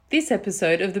This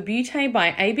episode of the Beauté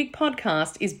by ABIC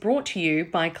podcast is brought to you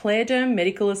by Clairderm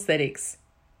Medical Aesthetics.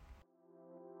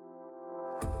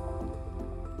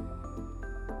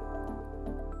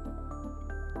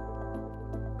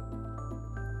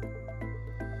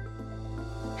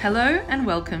 Hello and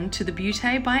welcome to the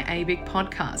Beauté by ABIC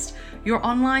podcast, your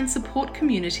online support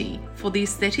community for the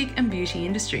aesthetic and beauty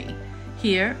industry.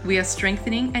 Here, we are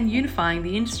strengthening and unifying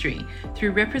the industry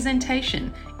through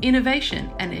representation, innovation,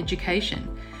 and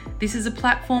education. This is a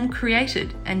platform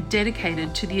created and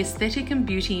dedicated to the aesthetic and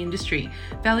beauty industry,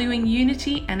 valuing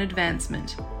unity and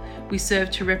advancement. We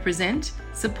serve to represent,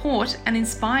 support, and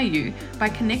inspire you by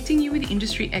connecting you with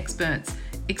industry experts,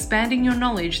 expanding your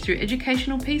knowledge through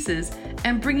educational pieces,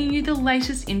 and bringing you the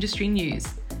latest industry news.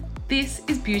 This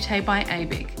is Beauté by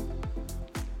ABIC.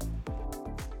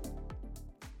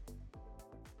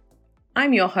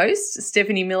 I'm your host,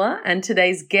 Stephanie Miller, and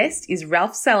today's guest is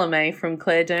Ralph Salome from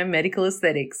Clairderm Medical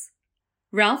Aesthetics.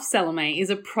 Ralph Salome is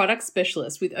a product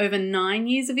specialist with over 9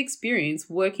 years of experience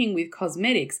working with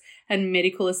cosmetics and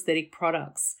medical aesthetic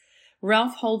products.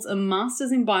 Ralph holds a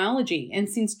master's in biology, and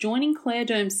since joining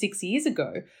Clairderm 6 years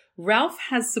ago, Ralph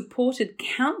has supported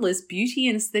countless beauty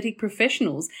and aesthetic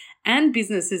professionals and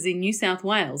businesses in New South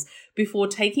Wales before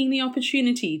taking the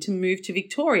opportunity to move to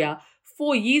Victoria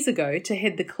 4 years ago to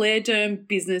head the Clairderm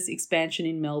business expansion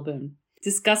in Melbourne.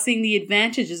 Discussing the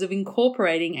advantages of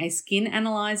incorporating a skin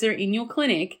analyzer in your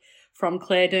clinic from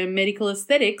Clairderm Medical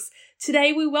Aesthetics,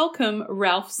 today we welcome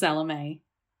Ralph Salome.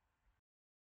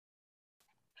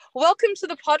 Welcome to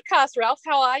the podcast, Ralph.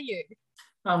 How are you?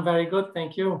 I'm very good,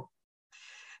 thank you.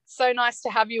 So nice to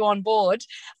have you on board.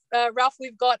 Ralph,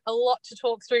 we've got a lot to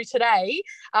talk through today,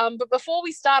 but before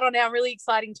we start on our really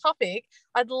exciting topic,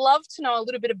 I'd love to know a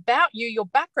little bit about you, your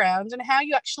background, and how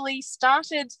you actually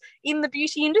started in the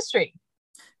beauty industry.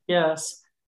 Yes,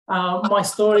 my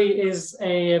story is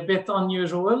a bit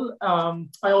unusual.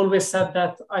 I always said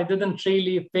that I didn't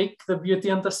really pick the beauty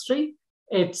industry.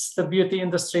 It's the beauty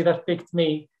industry that picked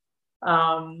me.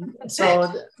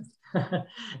 So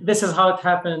this is how it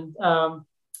happened.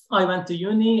 I went to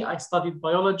uni, I studied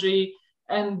biology,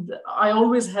 and I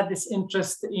always had this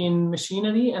interest in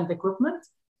machinery and equipment.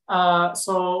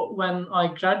 So when I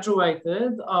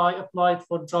graduated, I applied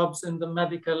for jobs in the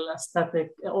medical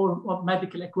aesthetic or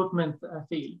medical equipment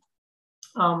field.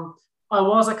 I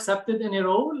was accepted in a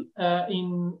role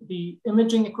in the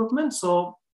imaging equipment,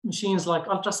 so machines like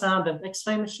ultrasound and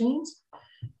X-ray machines.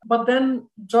 But then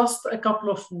just a couple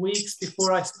of weeks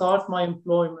before I start my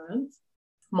employment,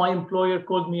 my employer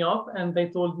called me up and they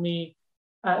told me,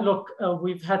 look,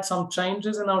 we've had some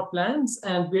changes in our plans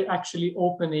and we're actually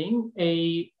opening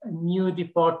a new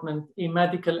department, a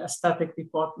medical aesthetic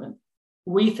department.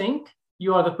 We think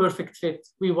you are the perfect fit.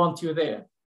 We want you there.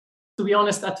 To be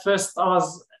honest, at first I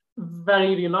was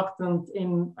very reluctant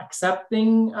in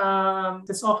accepting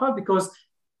this offer because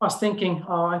I was thinking,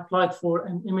 I applied for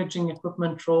an imaging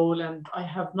equipment role and I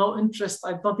have no interest.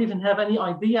 I don't even have any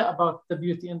idea about the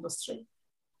beauty industry.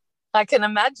 I can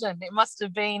imagine it must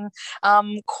have been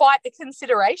quite a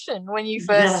consideration when you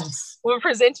first were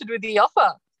presented with the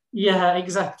offer. Yeah,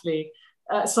 exactly.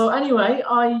 So anyway,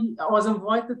 I was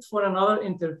invited for another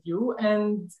interview,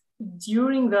 and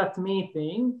during that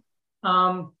meeting,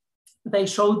 they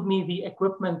showed me the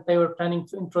equipment they were planning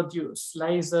to introduce: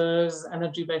 lasers,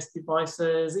 energy-based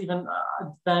devices, even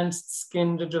advanced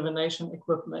skin rejuvenation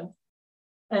equipment.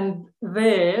 And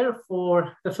there,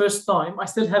 for the first time, I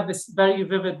still have this very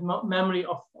vivid memory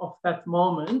of that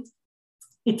moment.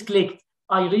 It clicked.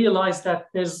 I realized that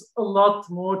there's a lot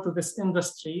more to this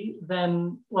industry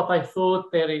than what I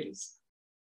thought there is.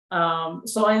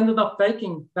 So I ended up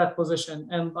taking that position,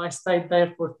 and I stayed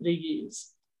there for 3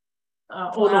 years.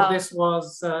 All of this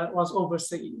was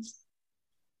overseas.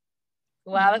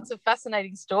 Wow, that's a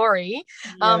fascinating story.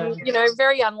 Yeah.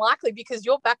 Very unlikely because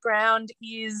your background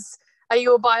is. Are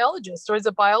you a biologist or is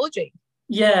it biology?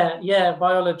 Yeah,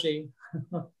 biology.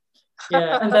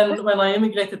 Yeah, and then when I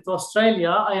immigrated to Australia,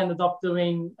 I ended up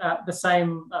doing the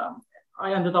same.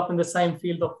 I ended up in the same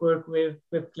field of work with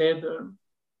Clairderm.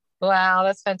 Wow,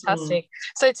 that's fantastic.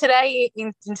 So today,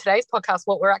 in today's podcast,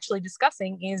 what we're actually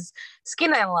discussing is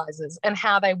skin analyzers and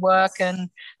how they work and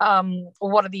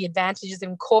what are the advantages of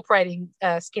incorporating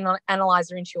a skin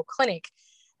analyzer into your clinic.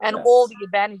 And all the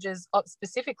advantages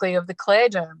specifically of the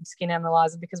Clairderm skin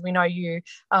analyzer, because we know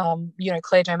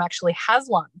Clairderm actually has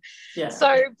one. Yeah. So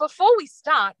before we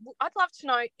start, I'd love to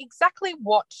know exactly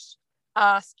what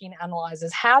are skin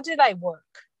analyzers. How do they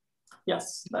work?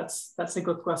 Yes, that's a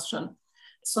good question.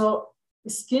 So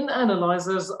skin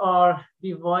analyzers are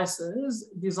devices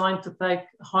designed to take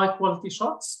high quality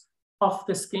shots of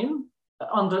the skin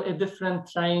under a different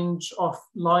range of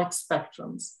light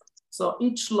spectrums. So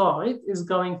each light is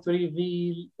going to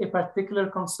reveal a particular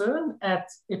concern at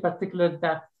a particular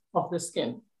depth of the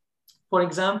skin. For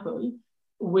example,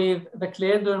 with the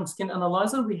Clairderm Skin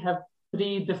Analyzer, we have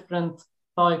 3 different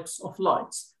types of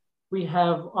lights. We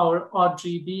have our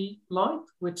RGB light,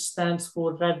 which stands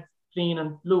for red, green,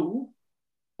 and blue.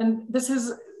 And this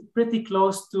is pretty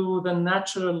close to the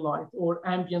natural light or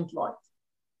ambient light.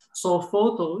 So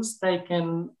photos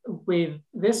taken with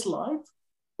this light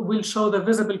will show the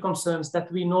visible concerns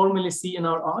that we normally see in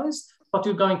our eyes, but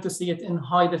you're going to see it in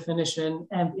high definition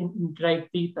and in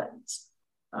great details.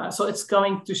 So it's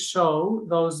going to show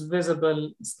those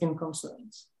visible skin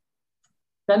concerns.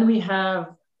 Then we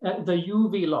have the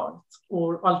UV light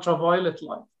or ultraviolet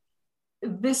light.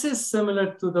 This is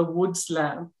similar to the Woods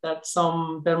lamp that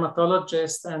some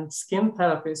dermatologists and skin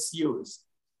therapists use.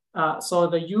 So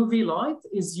the UV light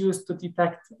is used to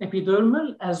detect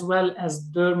epidermal as well as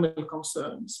dermal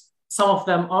concerns. Some of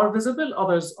them are visible,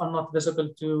 others are not visible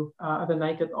to the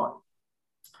naked eye.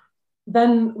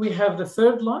 Then we have the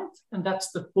third light, and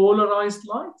that's the polarized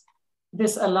light.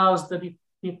 This allows the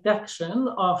detection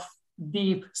of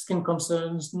deep skin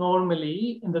concerns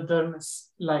normally in the dermis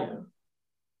layer.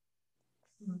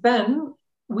 Then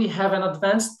we have an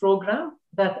advanced program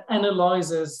that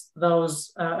analyzes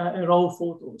those raw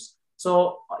photos.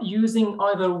 So using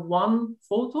either one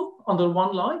photo under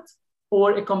one light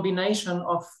or a combination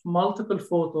of multiple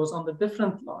photos under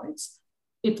different lights,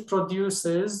 it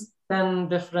produces 10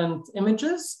 different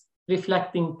images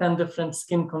reflecting 10 different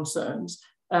skin concerns.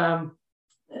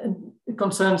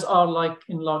 Concerns are like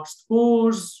enlarged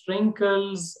pores,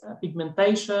 wrinkles,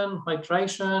 pigmentation,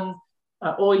 hydration,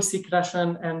 oil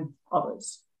secretion, and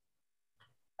others.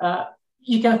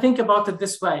 You can think about it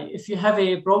this way. If you have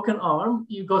a broken arm,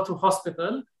 you go to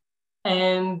hospital,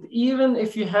 and even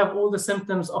if you have all the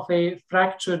symptoms of a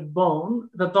fractured bone,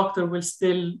 the doctor will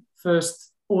still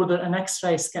first order an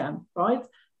X-ray scan, right?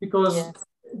 Because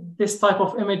this type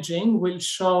of imaging will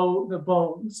show the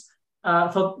bones.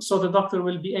 So the doctor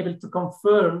will be able to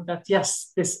confirm that,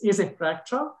 yes, this is a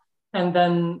fracture, and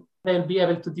then they'll be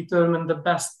able to determine the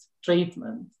best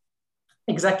treatment.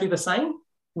 Exactly the same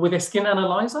with a skin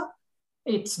analyzer.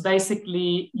 It's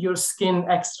basically your skin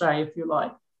X-ray, if you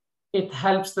like. It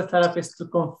helps the therapist to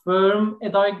confirm a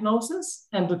diagnosis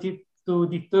and to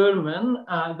determine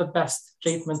the best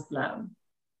treatment plan.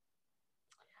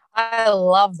 I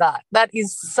love that. That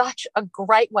is such a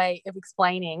great way of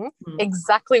explaining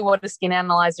exactly what a skin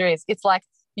analyzer is. It's like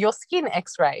your skin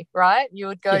X-ray, right? You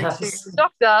would go to the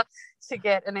doctor to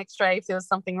get an X-ray if there was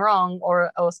something wrong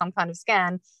or some kind of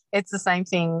scan. It's the same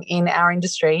thing in our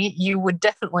industry. You would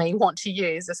definitely want to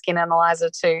use a skin analyzer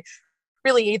to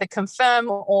really either confirm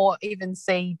or even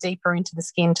see deeper into the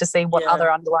skin to see what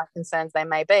other underlying concerns there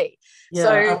may be. Yeah,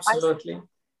 so absolutely.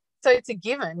 So it's a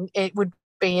given. It would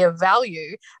be of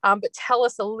value, but tell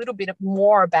us a little bit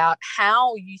more about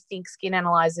how you think skin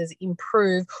analyzers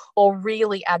improve or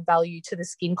really add value to the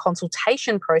skin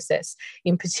consultation process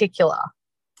in particular.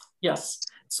 Yes.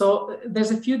 So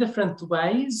there's a few different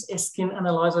ways a skin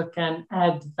analyzer can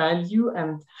add value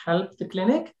and help the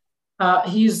clinic.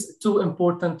 Here's 2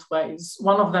 important ways.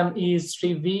 One of them is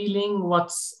revealing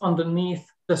what's underneath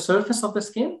the surface of the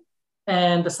skin.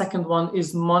 And the second one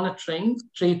is monitoring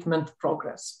treatment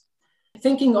progress.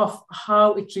 Thinking of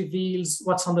how it reveals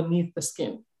what's underneath the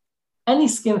skin. Any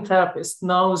skin therapist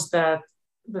knows that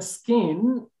the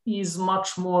skin is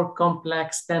much more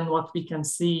complex than what we can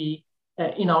see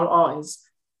in our eyes.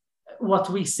 What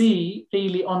we see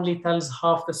really only tells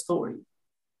half the story.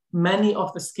 Many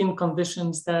of the skin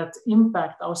conditions that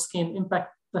impact our skin,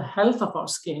 impact the health of our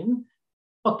skin,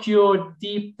 occur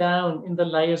deep down in the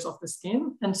layers of the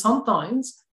skin. And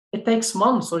sometimes it takes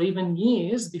months or even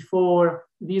years before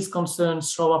these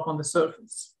concerns show up on the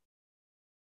surface.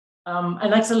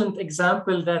 An excellent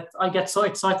example that I get so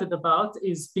excited about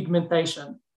is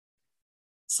pigmentation.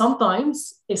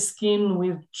 Sometimes a skin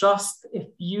with just a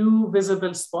few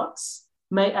visible spots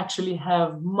may actually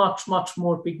have much, much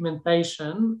more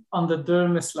pigmentation on the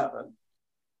dermis level.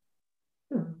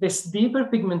 This deeper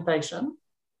pigmentation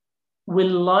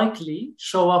will likely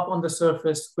show up on the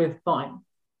surface with time.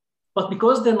 But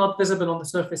because they're not visible on the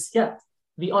surface yet,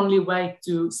 the only way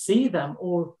to see them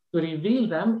or to reveal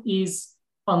them is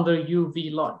under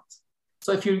UV light.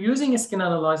 So if you're using a skin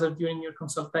analyzer during your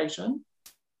consultation,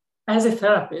 as a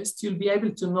therapist, you'll be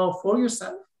able to know for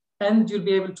yourself and you'll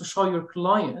be able to show your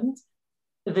client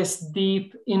this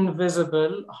deep,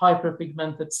 invisible,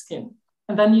 hyperpigmented skin.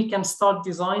 And then you can start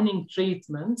designing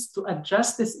treatments to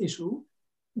address this issue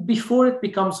before it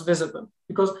becomes visible.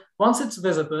 Because once it's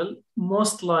visible,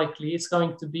 most likely it's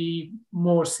going to be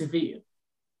more severe.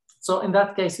 So in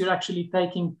that case, you're actually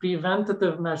taking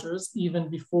preventative measures even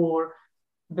before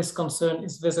this concern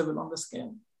is visible on the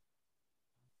skin.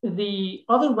 The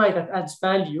other way that adds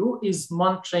value is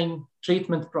monitoring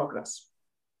treatment progress.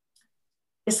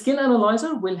 A skin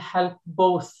analyzer will help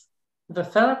both the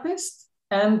therapist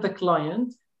and the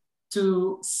client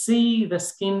to see the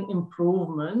skin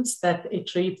improvements that a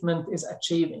treatment is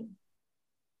achieving.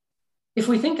 If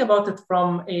we think about it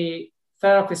from a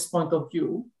therapist's point of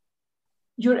view,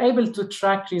 you're able to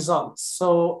track results.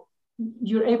 So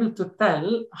you're able to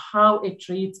tell how a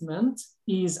treatment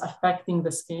is affecting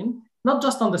the skin, not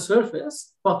just on the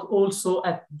surface, but also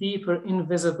at deeper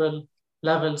invisible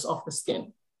levels of the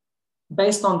skin.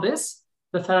 Based on this,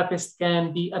 the therapist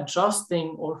can be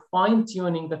adjusting or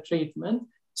fine-tuning the treatment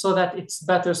so that it's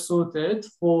better suited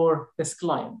for this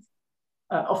client.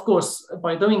 Of course,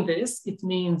 by doing this, it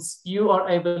means you are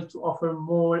able to offer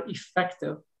more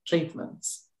effective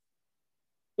treatments.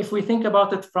 If we think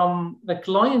about it from the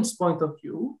client's point of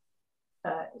view,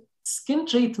 skin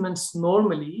treatments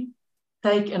normally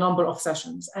take a number of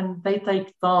sessions and they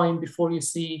take time before you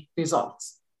see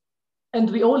results. And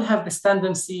we all have this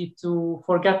tendency to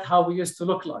forget how we used to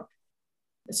look like.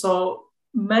 So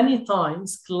many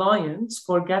times clients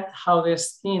forget how their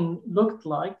skin looked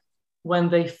like when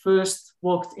they first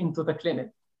walked into the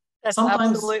clinic. That's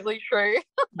absolutely true.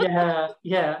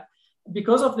 Yeah.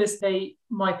 Because of this, they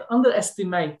might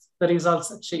underestimate the results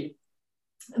achieved.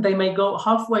 They may go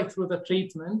halfway through the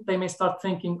treatment. They may start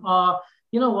thinking,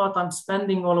 you know what, I'm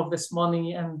spending all of this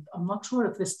money and I'm not sure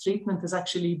if this treatment is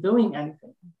actually doing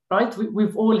anything, right?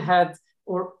 We've all had,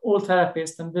 or all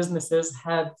therapists and businesses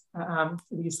had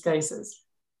these cases.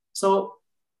 So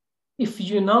if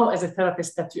you know as a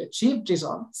therapist that you achieved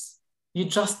results, you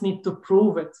just need to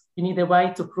prove it. You need a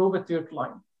way to prove it to your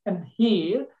client. And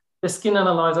here, the skin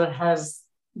analyzer has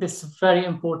this very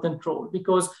important role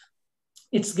because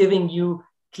it's giving you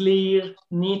clear,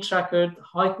 neat-trackered,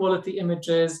 high-quality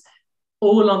images,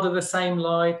 all under the same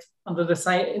light, in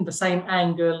the same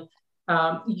angle.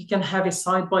 You can have a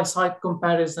side-by-side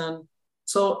comparison.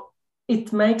 So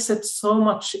it makes it so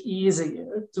much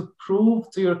easier to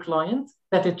prove to your client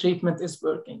that a treatment is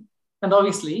working. And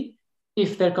obviously,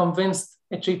 if they're convinced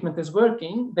a treatment is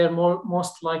working, they're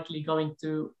most likely going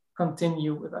to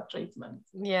continue with that treatment.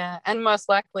 Yeah, and most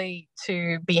likely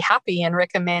to be happy and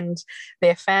recommend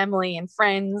their family and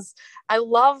friends. I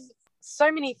love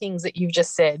so many things that you've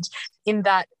just said, in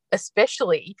that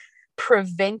especially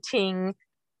preventing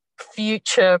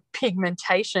future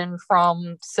pigmentation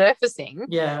from surfacing.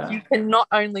 Yeah. You can not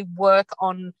only work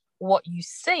on what you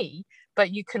see,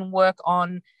 but you can work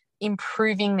on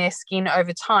improving their skin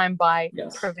over time by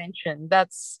prevention.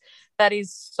 That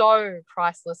is so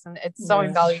priceless, and it's so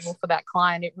invaluable for that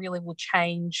client. It really will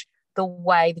change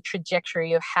the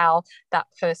trajectory of how that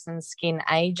person's skin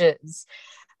ages.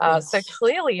 So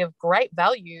clearly of great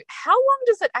value. How long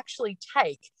does it actually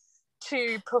take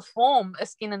to perform a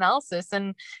skin analysis?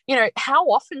 And, how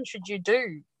often should you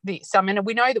do this? I mean,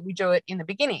 we know that we do it in the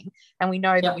beginning and we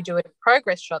know that we do it in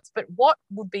progress shots, but what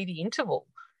would be the interval?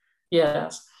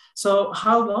 Yes. So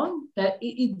how long?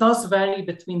 It does vary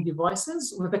between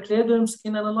devices. With the ClearDerm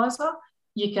Skin Analyzer,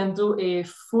 you can do a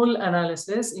full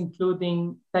analysis,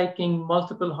 including taking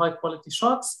multiple high-quality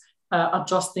shots,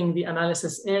 adjusting the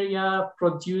analysis area,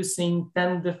 producing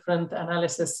 10 different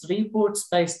analysis reports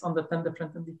based on the 10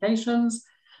 different indications.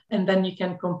 And then you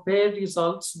can compare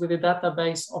results with a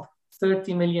database of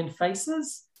 30 million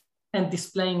faces and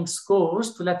displaying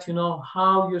scores to let you know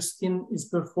how your skin is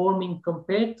performing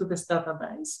compared to this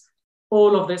database.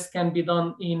 All of this can be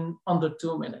done in under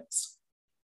 2 minutes.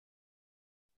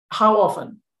 How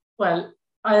often? Well,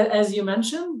 as you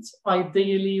mentioned,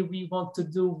 ideally, we want to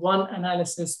do one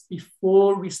analysis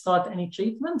before we start any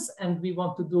treatments, and we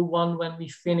want to do one when we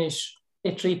finish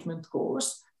a treatment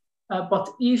course. But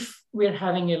if we're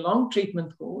having a long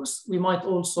treatment course, we might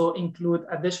also include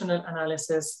additional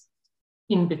analysis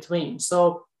in between.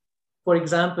 So, for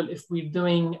example, if we're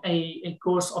doing a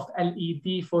course of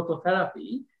LED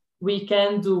phototherapy, we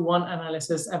can do one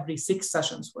analysis every 6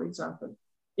 sessions, for example.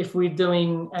 If we're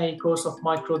doing a course of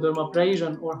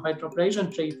microdermabrasion or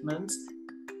hydrobrasion treatments,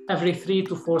 every 3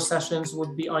 to 4 sessions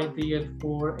would be ideal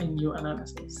for a new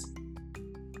analysis.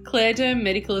 ClearDerm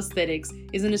Medical Aesthetics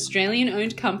is an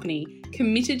Australian-owned company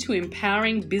committed to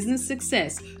empowering business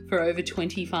success for over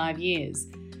 25 years.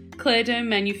 ClearDerm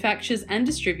manufactures and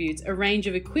distributes a range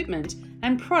of equipment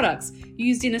and products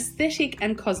used in aesthetic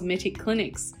and cosmetic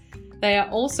clinics. They are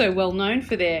also well known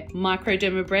for their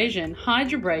microdermabrasion,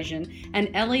 hydrobrasion,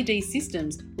 and LED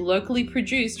systems locally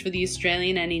produced for the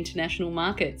Australian and international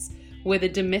markets. Whether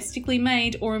domestically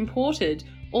made or imported,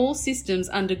 all systems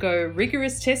undergo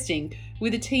rigorous testing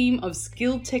with a team of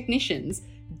skilled technicians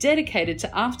dedicated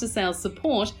to after-sales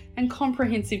support and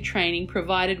comprehensive training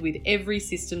provided with every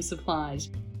system supplied.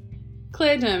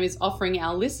 Clairderm is offering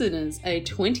our listeners a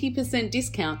 20%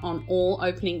 discount on all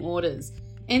opening orders.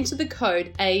 Enter the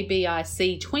code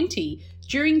ABIC20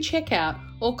 during checkout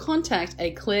or contact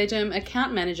a Clairderm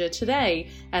account manager today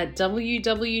at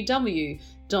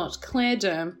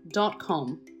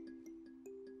www.clairderm.com.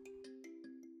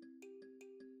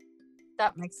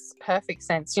 That makes perfect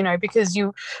sense, because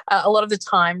you, a lot of the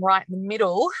time, right in the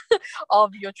middle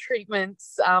of your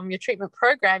treatments, your treatment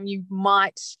program, you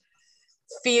might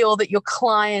feel that your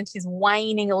client is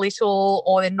waning a little,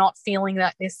 or they're not feeling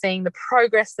that they're seeing the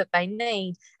progress that they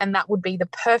need. And that would be the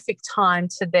perfect time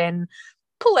to then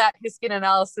pull out your skin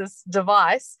analysis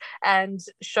device and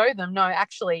show them, no,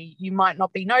 actually, you might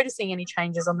not be noticing any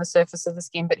changes on the surface of the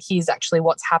skin, but here's actually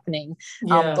what's happening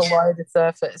below the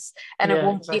surface. And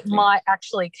it might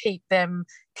actually keep them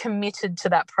committed to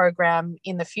that program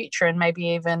in the future and maybe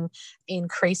even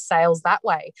increase sales that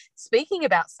way. Speaking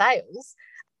about sales,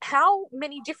 how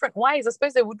many different ways, I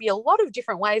suppose there would be a lot of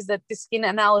different ways that the skin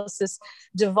analysis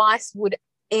device would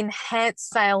enhance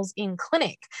sales in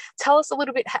clinic. Tell us a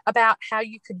little bit about how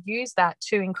you could use that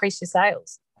to increase your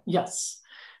sales. Yes.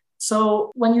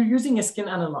 So when you're using a skin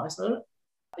analyzer,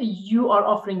 you are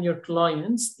offering your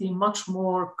clients a much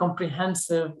more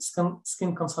comprehensive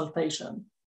skin consultation.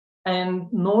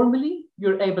 And normally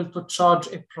you're able to charge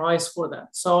a price for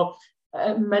that. So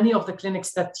many of the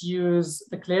clinics that use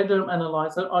the Clairderm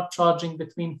analyzer are charging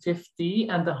between $50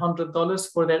 and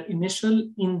 $100 for their initial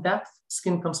in-depth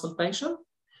skin consultation.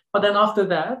 But then after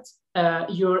that,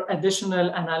 your additional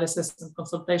analysis and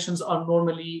consultations are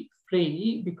normally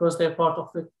free because they're part of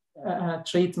the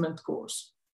treatment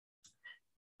course.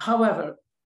 However,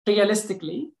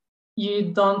 realistically,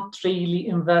 you don't really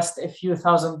invest a few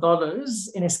 $1,000s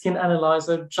in a skin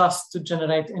analyzer just to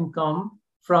generate income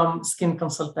from skin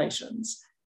consultations.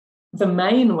 The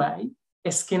main way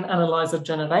a skin analyzer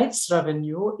generates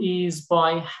revenue is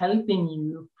by helping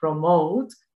you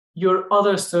promote your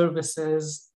other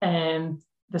services and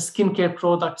the skincare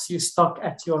products you stock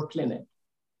at your clinic.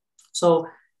 So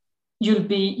you'll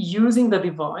be using the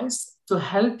device to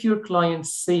help your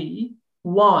clients see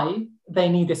why they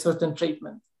need a certain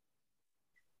treatment.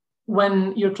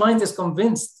 When your client is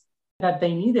convinced that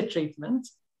they need a treatment,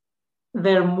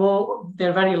 they're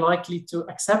very likely to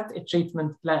accept a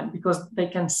treatment plan because they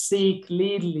can see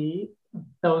clearly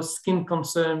those skin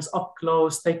concerns up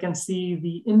close. They can see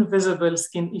the invisible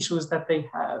skin issues that they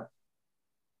have.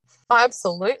 Oh,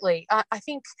 absolutely. I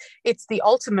think it's the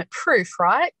ultimate proof,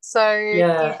 right? So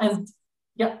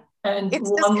and it's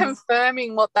just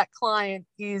confirming what that client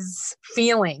is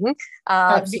feeling,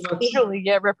 visually,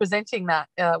 representing that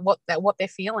what they're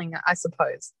feeling, I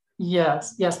suppose.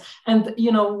 Yes. And,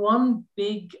 one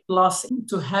big plus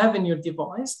to have in your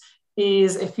device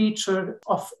is a feature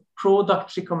of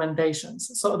product recommendations.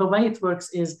 So the way it works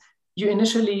is you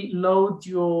initially load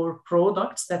your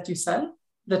products that you sell,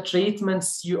 the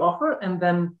treatments you offer, and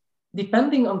then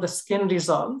depending on the skin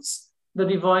results, the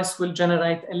device will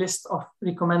generate a list of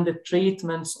recommended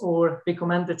treatments or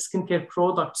recommended skincare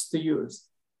products to use.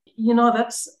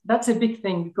 That's a big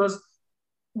thing because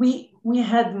we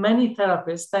had many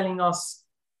therapists telling us,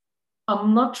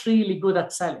 I'm not really good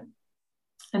at selling.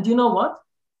 And you know what?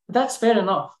 That's fair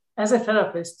enough. As a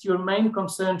therapist, your main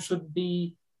concern should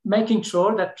be making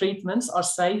sure that treatments are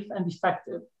safe and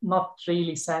effective, not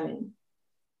really selling.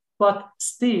 But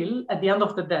still, at the end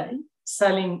of the day,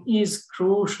 selling is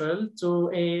crucial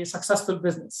to a successful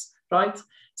business, right?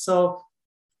 So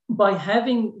by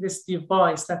having this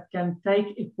device that can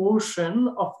take a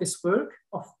portion of this work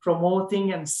of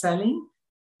promoting and selling,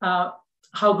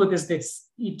 how good is this?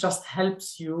 It just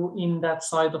helps you in that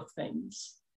side of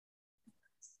things.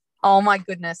 Oh my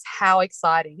goodness, how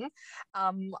exciting.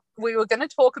 We were going to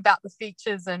talk about the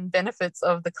features and benefits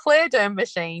of the Clairderm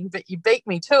machine, but you beat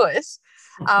me to it.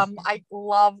 I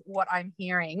love what I'm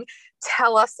hearing.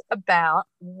 Tell us about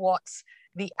what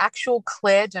the actual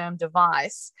Clairderm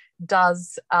device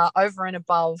does over and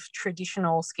above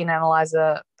traditional skin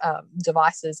analyzer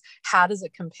devices. How does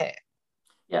it compare?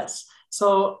 Yes,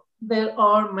 so there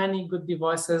are many good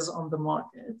devices on the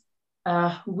market.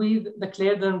 With the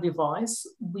Clairderm device,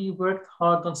 we worked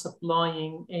hard on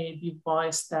supplying a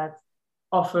device that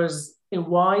offers a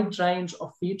wide range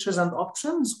of features and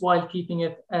options while keeping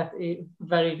it at a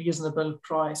very reasonable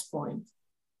price point.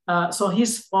 So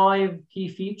here's 5 key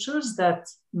features that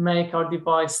make our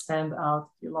device stand out,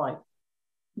 if you like.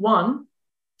 1,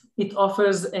 it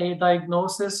offers a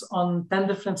diagnosis on 10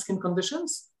 different skin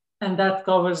conditions, and that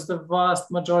covers the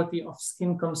vast majority of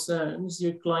skin concerns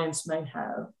your clients may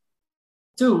have.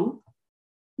 2,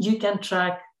 you can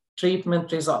track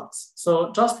treatment results.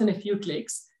 So just in a few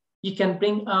clicks, you can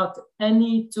bring out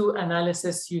any 2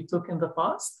 analyses you took in the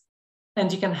past,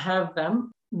 and you can have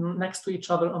them next to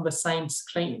each other on the same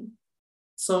screen.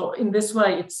 So in this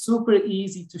way, it's super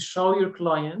easy to show your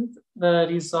client the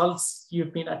results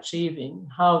you've been achieving,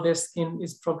 how their skin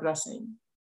is progressing.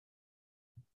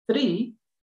 3,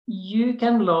 you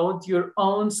can load your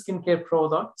own skincare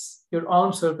products, your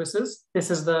own services. This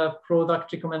is the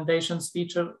product recommendations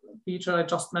feature I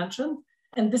just mentioned.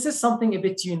 And this is something a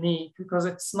bit unique because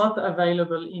it's not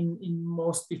available in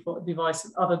most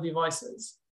other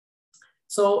devices.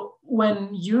 So when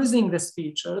using this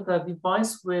feature, the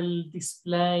device will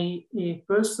display a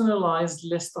personalized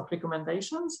list of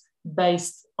recommendations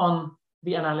based on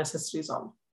the analysis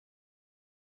result.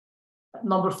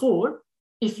 Number 4,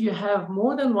 if you have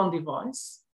more than one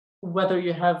device, whether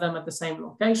you have them at the same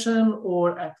location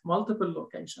or at multiple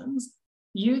locations,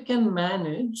 you can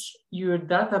manage your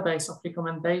database of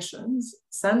recommendations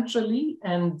centrally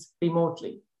and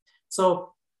remotely.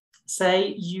 So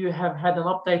say you have had an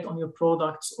update on your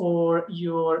products or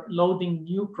you're loading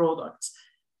new products,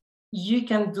 you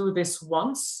can do this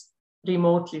once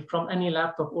remotely from any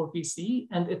laptop or PC,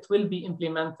 and it will be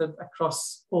implemented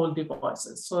across all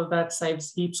devices. So that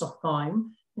saves heaps of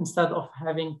time instead of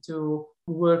having to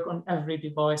work on every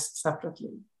device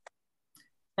separately.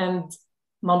 And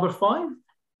number 5,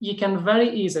 you can very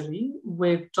easily,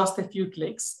 with just a few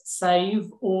clicks,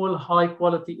 save all high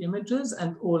quality images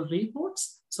and all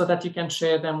reports so that you can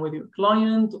share them with your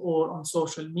client or on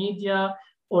social media,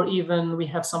 or even we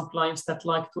have some clients that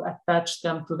like to attach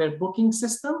them to their booking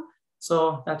system.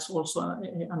 So that's also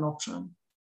an option.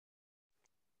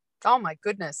 Oh my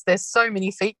goodness, there's so many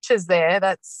features there.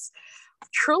 That's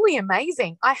truly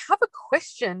amazing. I have a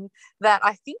question that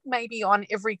I think may be on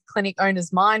every clinic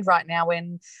owner's mind right now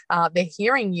when they're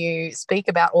hearing you speak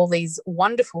about all these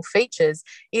wonderful features.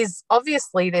 Is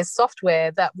obviously there's software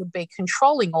that would be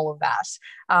controlling all of that.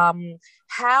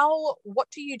 What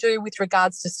do you do with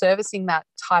regards to servicing that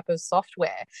type of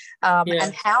software?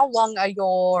 And how long are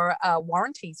your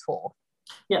warranties for?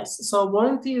 Yes, so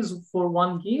warranty is for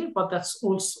 1 year, but that's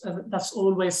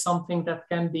always something that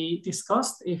can be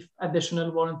discussed if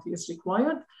additional warranty is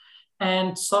required.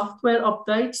 And software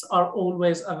updates are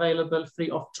always available free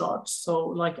of charge. So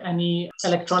like any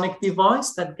electronic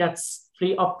device that gets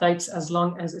free updates as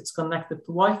long as it's connected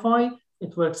to Wi-Fi,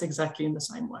 it works exactly in the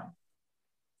same way.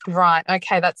 Right,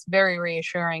 okay, that's very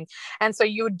reassuring. And so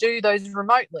you would do those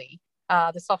remotely,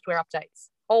 the software updates?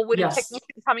 Or would a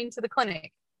technician come into the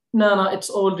clinic? No, it's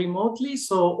all remotely.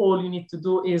 So all you need to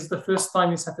do is the first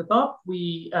time you set it up,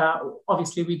 we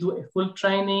obviously we do a full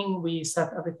training. We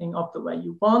set everything up the way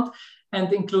you want.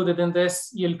 And included in this,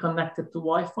 you'll connect it to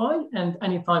Wi-Fi. And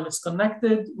anytime it's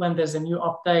connected, when there's a new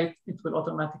update, it will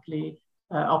automatically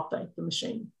update the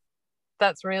machine.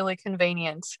 That's really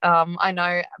convenient. I know,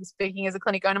 I'm speaking as a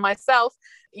clinic owner myself,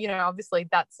 obviously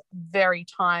that's very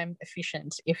time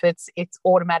efficient if it's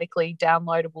automatically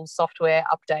downloadable software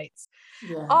updates.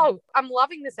 Yeah. Oh, I'm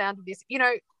loving the sound of this.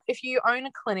 If you own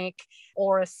a clinic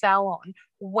or a salon,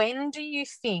 when do you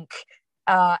think,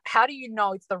 how do you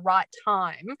know it's the right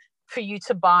time for you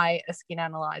to buy a skin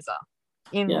analyzer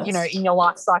in your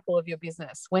life cycle of your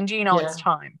business? When do you know it's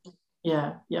time?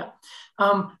 Yeah.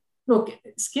 Look,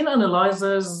 skin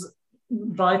analyzers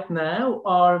right now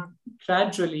are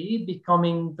gradually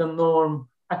becoming the norm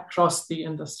across the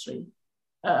industry.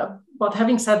 But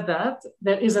having said that,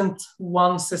 there isn't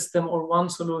one system or one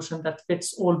solution that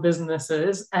fits all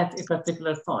businesses at a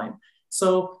particular time.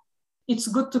 So it's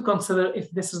good to consider if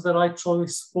this is the right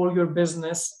choice for your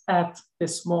business at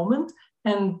this moment.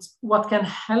 And what can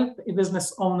help a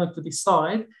business owner to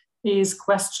decide is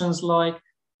questions like,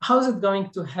 how is it going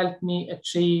to help me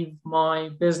achieve my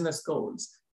business goals?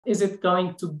 Is it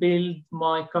going to build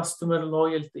my customer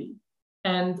loyalty?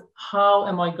 And how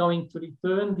am I going to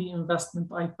return the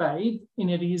investment I paid in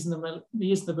a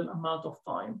reasonable amount of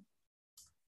time?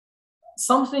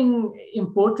 Something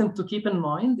important to keep in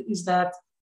mind is that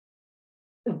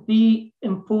the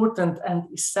important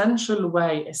and essential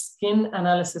way a skin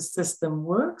analysis system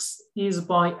works is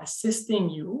by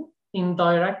assisting you in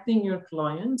directing your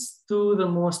clients to the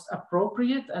most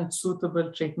appropriate and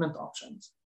suitable treatment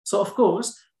options. So of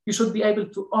course, you should be able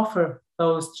to offer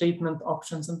those treatment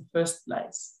options in the first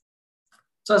place.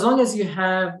 So as long as you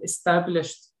have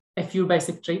established a few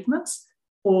basic treatments,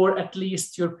 or at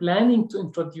least you're planning to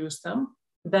introduce them,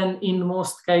 then in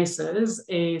most cases,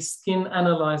 a skin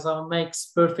analyzer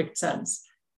makes perfect sense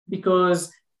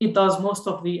because it does most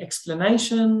of the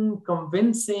explanation,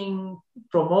 convincing,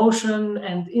 promotion,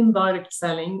 and indirect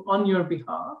selling on your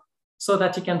behalf so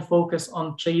that you can focus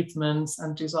on treatments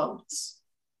and results.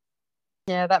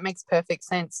 Yeah, that makes perfect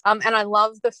sense. And I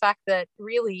love the fact that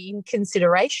really in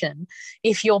consideration,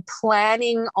 if you're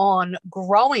planning on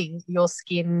growing your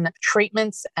skin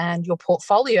treatments and your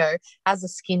portfolio as a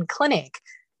skin clinic,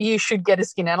 you should get a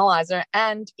skin analyzer.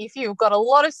 And if you've got a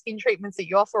lot of skin treatments that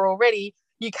you offer already,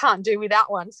 you can't do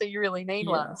without one. So you really need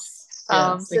one.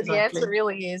 So exactly. The answer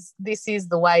really is this is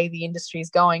the way the industry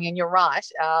is going. And you're right.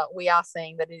 We are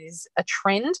seeing that it is a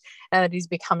trend and it is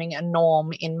becoming a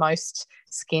norm in most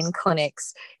skin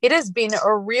clinics. It has been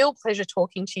a real pleasure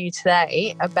talking to you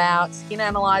today about skin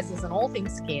analyzers and all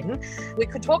things skin. We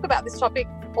could talk about this topic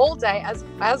all day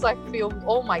as I feel with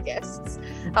all my guests.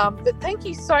 But thank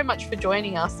you so much for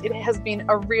joining us. It has been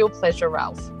a real pleasure,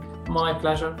 Ralph. My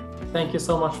pleasure. Thank you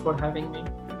so much for having me.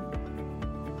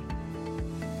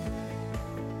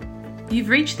 You've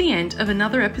reached the end of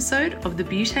another episode of the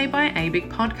Beauté by ABIC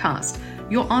podcast,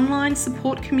 your online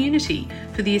support community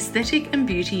for the aesthetic and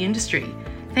beauty industry.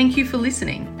 Thank you for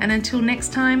listening, and until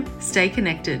next time, stay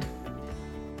connected.